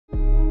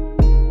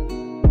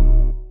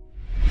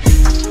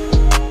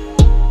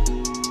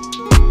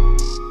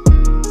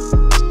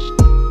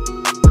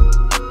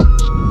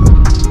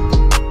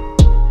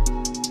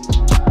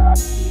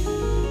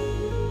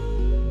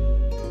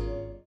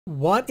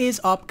What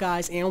is up,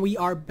 guys? And we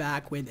are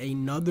back with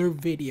another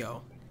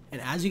video. And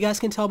as you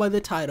guys can tell by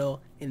the title,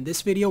 in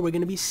this video we're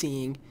going to be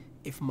seeing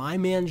if my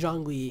man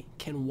Zhongli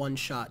can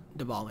one-shot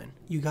Dvalin.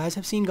 You guys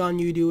have seen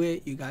Ganyu do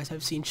it, you guys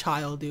have seen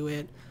Child do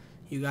it,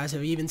 you guys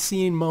have even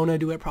seen Mona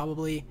do it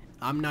probably.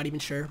 I'm not even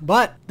sure.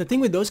 But the thing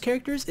with those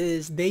characters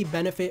is they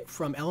benefit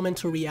from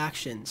elemental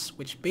reactions,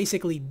 which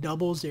basically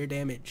doubles their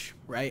damage,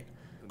 right?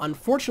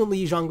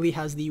 Unfortunately, Zhongli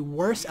has the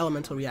worst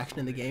elemental reaction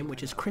in the game,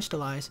 which is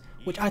Crystallize,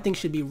 which I think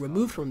should be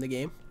removed from the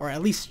game, or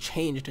at least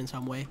changed in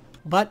some way.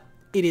 But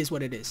it is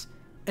what it is.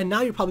 And now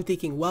you're probably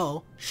thinking,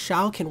 well,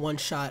 Shao can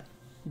one-shot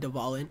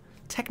Dvalin.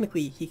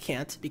 Technically, he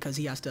can't because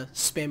he has to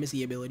spam his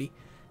E ability.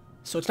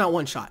 So it's not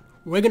one-shot.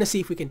 We're going to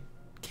see if we can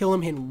kill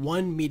him in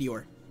one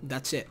meteor.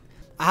 That's it.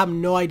 I have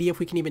no idea if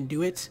we can even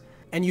do it.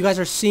 And you guys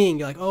are seeing,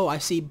 you're like, oh, I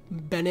see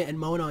Bennett and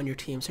Mona on your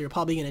team, so you're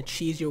probably going to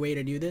cheese your way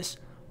to do this.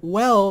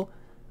 Well,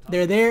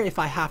 they're there if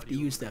I have to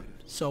use them.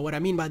 So what I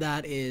mean by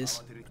that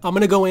is I'm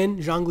going to go in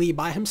Zhongli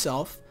by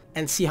himself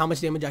and see how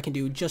much damage I can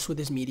do just with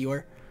his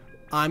meteor.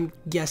 I'm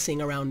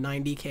guessing around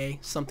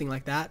 90k, something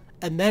like that.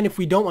 And then if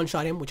we don't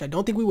one-shot him, which I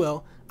don't think we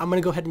will, I'm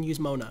going to go ahead and use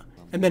Mona.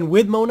 And then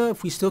with Mona,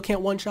 if we still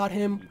can't one-shot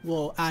him,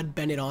 we'll add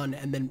Bennett on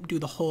and then do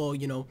the whole,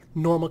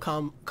 normal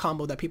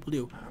combo that people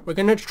do. We're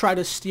going to try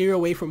to steer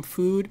away from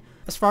food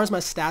as far as my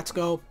stats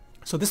go.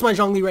 So this is my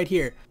Zhongli right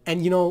here.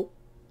 And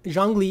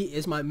Zhongli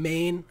is my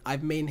main. I've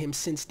mained him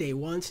since day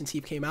one, since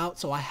he came out.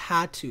 So I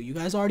had to. You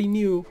guys already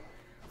knew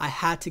I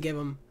had to give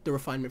him the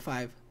Refinement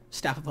 5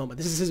 Staff of Homa.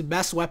 This is his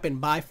best weapon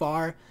by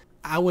far.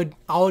 I would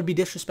be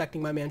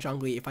disrespecting my man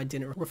Zhongli if I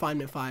didn't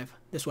Refinement 5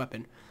 this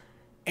weapon.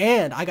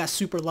 And I got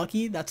super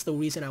lucky. That's the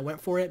reason I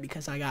went for it,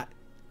 because I got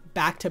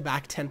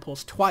back-to-back 10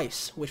 pulls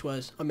twice, which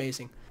was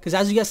amazing. Because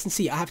as you guys can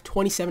see, I have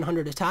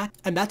 2700 attack,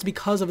 and that's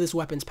because of this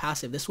weapon's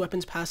passive. This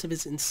weapon's passive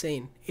is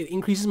insane. It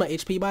increases my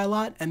HP by a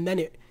lot, and then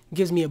it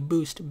gives me a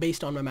boost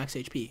based on my max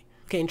HP.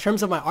 Okay, in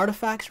terms of my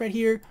artifacts right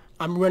here,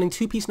 I'm running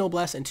 2-piece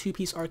Noblesse and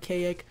 2-piece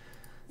Archaic.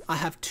 I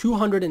have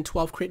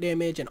 212 crit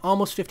damage and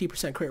almost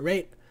 50% crit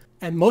rate.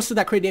 And most of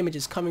that crit damage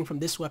is coming from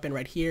this weapon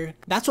right here.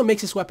 That's what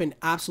makes this weapon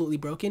absolutely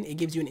broken. It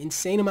gives you an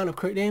insane amount of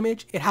crit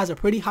damage. It has a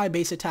pretty high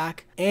base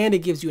attack, and it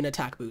gives you an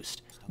attack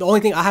boost. The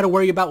only thing I had to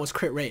worry about was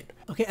crit rate.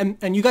 Okay,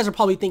 and you guys are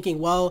probably thinking,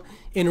 well,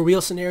 in a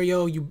real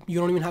scenario, you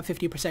don't even have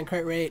 50%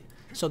 crit rate,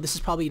 so this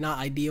is probably not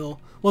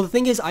ideal. Well, the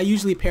thing is, I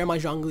usually pair my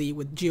Zhongli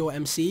with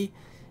GOMC,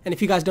 and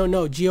if you guys don't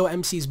know,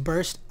 GOMC's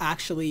burst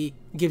actually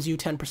gives you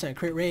 10%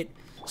 crit rate.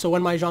 So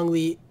when my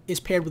Zhongli is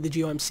paired with the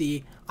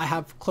GOMC, I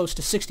have close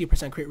to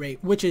 60% crit rate,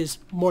 which is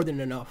more than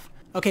enough.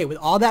 Okay, with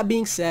all that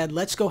being said,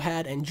 let's go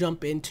ahead and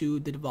jump into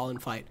the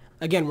Dvalin fight.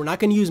 Again, we're not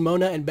going to use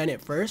Mona and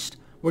Bennett first.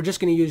 We're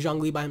just going to use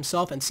Zhongli by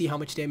himself and see how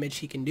much damage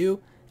he can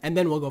do, and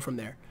then we'll go from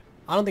there.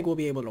 I don't think we'll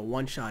be able to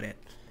one-shot it,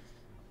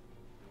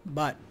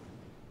 but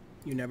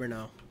you never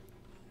know.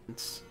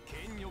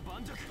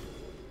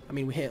 I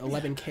mean, we hit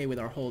 11k with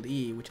our hold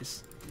E, which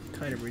is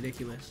kind of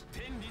ridiculous.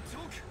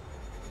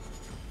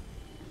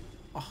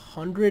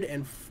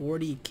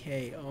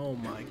 140k, oh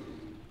my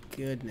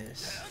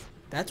goodness.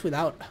 That's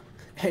without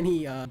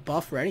any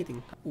buff or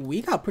anything.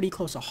 We got pretty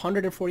close to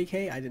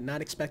 140k. I did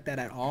not expect that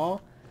at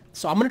all.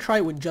 So I'm going to try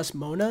it with just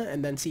Mona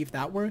and then see if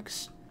that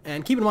works.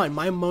 And keep in mind,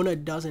 my Mona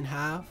doesn't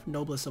have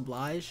Noblesse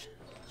Oblige.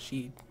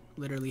 She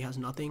literally has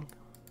nothing.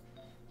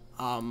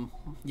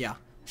 Yeah,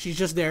 she's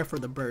just there for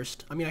the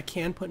burst. I mean, I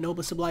can put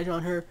Noblesse Oblige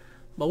on her,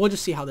 but we'll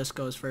just see how this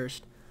goes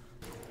first.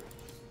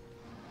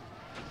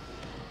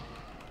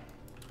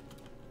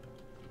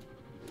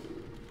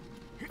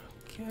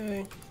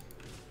 Okay.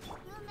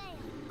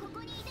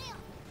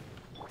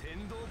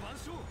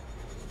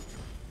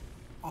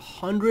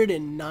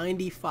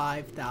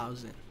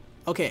 $195,000.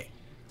 Okay,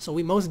 so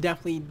we most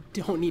definitely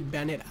don't need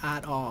Bennett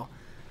at all.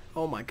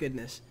 Oh my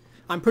goodness.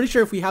 I'm pretty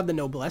sure if we have the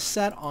Noblesse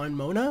set on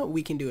Mona,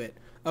 we can do it.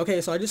 Okay,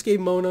 so I just gave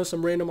Mona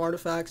some random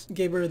artifacts.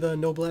 Gave her the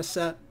Noblesse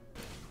set.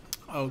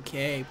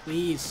 Okay,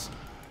 please.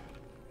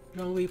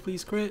 Zhongli,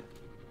 please crit.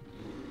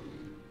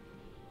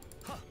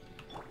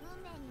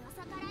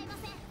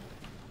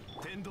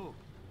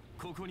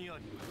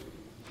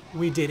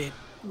 We did it.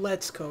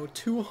 Let's go.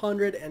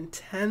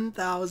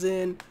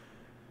 210,000.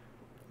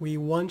 We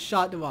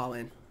one-shot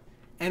Dvalin.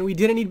 And we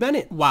didn't need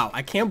Bennett. Wow,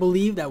 I can't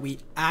believe that we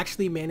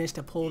actually managed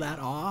to pull that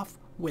off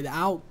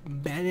without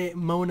Bennett,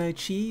 Mona,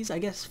 cheese. I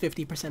guess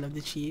 50% of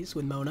the cheese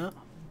with Mona.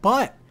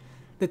 But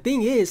the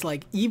thing is,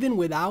 like, even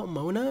without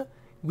Mona,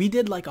 we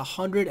did like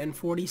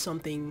 140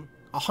 something,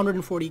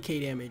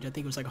 140k damage. I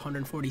think it was like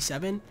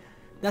 147.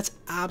 That's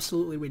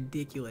absolutely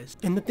ridiculous.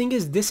 And the thing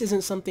is, this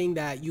isn't something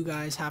that you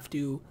guys have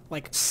to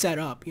like set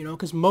up,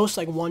 because most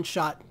like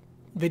one-shot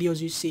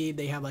videos you see,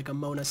 they have like a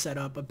Mona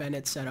setup, a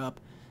Bennett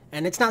setup,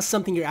 and it's not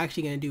something you're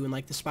actually going to do in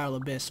like the Spiral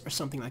Abyss or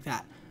something like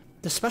that.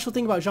 The special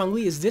thing about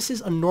Zhongli is this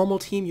is a normal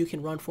team you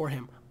can run for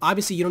him.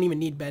 Obviously, you don't even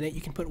need Bennett.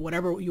 You can put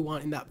whatever you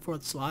want in that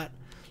 4th slot,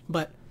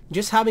 but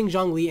just having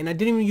Zhongli, and I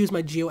didn't even use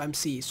my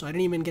GOMC, so I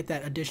didn't even get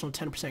that additional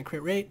 10%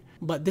 crit rate,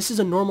 but this is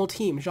a normal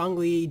team.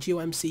 Zhongli,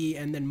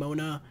 GOMC, and then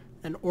Mona,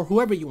 or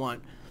whoever you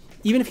want.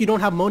 Even if you don't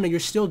have Mona, you're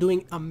still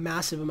doing a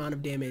massive amount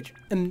of damage.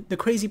 And the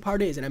crazy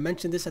part is, and I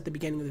mentioned this at the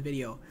beginning of the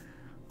video,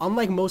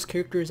 unlike most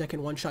characters that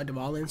can one-shot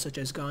Dvalin, such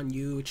as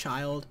Ganyu,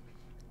 Child,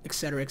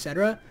 etc,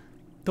 etc,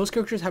 those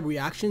characters have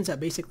reactions that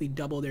basically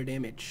double their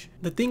damage.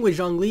 The thing with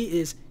Zhongli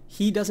is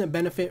he doesn't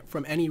benefit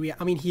from any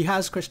I mean, he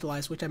has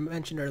Crystallize, which I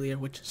mentioned earlier,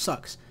 which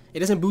sucks. It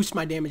doesn't boost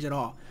my damage at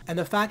all. And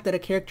the fact that a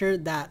character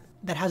that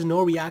has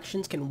no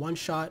reactions can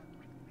one-shot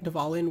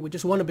Dvalin with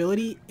just one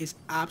ability is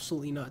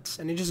absolutely nuts.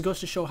 And it just goes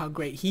to show how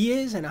great he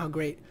is and how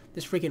great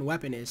this freaking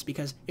weapon is,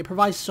 because it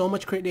provides so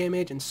much crit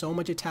damage and so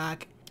much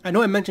attack. I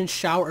know I mentioned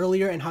Xiao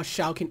earlier and how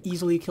Xiao can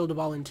easily kill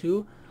Dvalin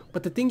too,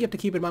 but the thing you have to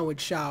keep in mind with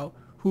Xiao,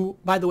 who,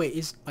 by the way,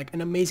 is like an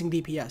amazing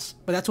DPS,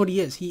 but that's what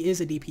he is. He is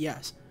a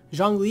DPS.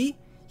 Zhongli,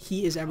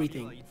 he is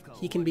everything.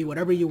 He can be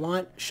whatever you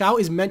want. Xiao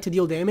is meant to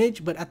deal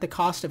damage, but at the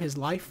cost of his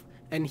life,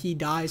 and he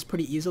dies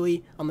pretty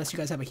easily unless you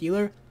guys have a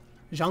healer.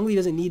 Zhongli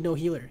doesn't need no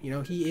healer, you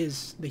know, he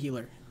is the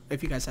healer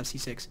if you guys have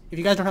C6. If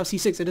you guys don't have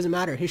C6, it doesn't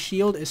matter. His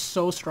shield is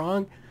so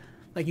strong,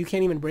 like you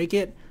can't even break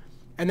it.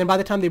 And then by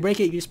the time they break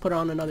it, you just put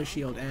on another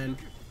shield and,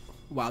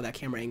 wow, that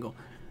camera angle.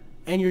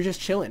 And you're just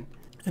chilling.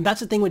 And that's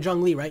the thing with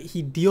Zhongli, right?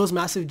 He deals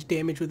massive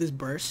damage with his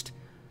burst.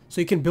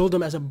 So you can build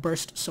him as a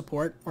burst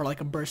support or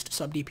like a burst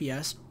sub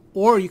DPS.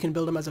 Or you can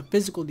build him as a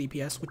physical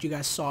DPS, which you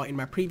guys saw in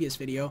my previous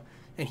video.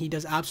 And he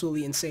does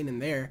absolutely insane in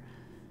there.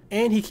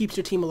 And he keeps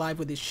your team alive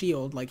with his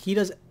shield. Like, he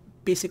does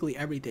basically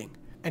everything.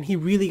 And he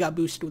really got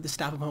boosted with the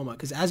Staff of Homa,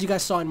 because as you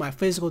guys saw in my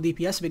physical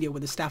DPS video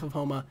with the Staff of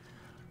Homa,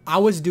 I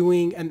was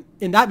doing, and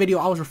in that video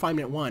I was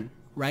refinement 1,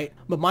 right?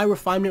 But my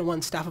refinement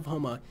 1 Staff of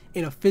Homa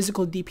in a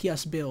physical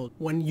DPS build,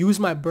 when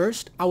used my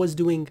burst, I was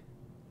doing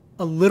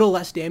a little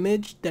less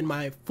damage than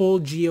my full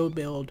Geo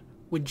build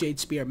with Jade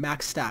Spear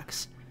max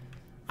stacks.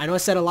 I know I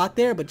said a lot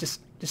there, but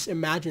just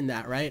imagine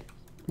that, right?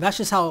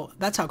 That's how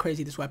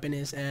crazy this weapon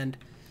is, and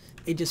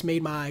it just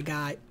made my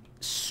guy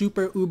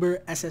super uber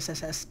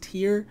SSSS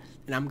tier,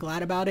 and I'm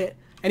glad about it.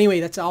 Anyway,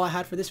 that's all I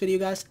had for this video,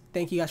 guys.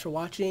 Thank you guys for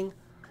watching.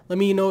 Let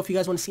me know if you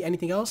guys want to see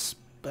anything else,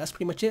 but that's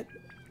pretty much it.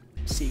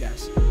 See you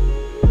guys.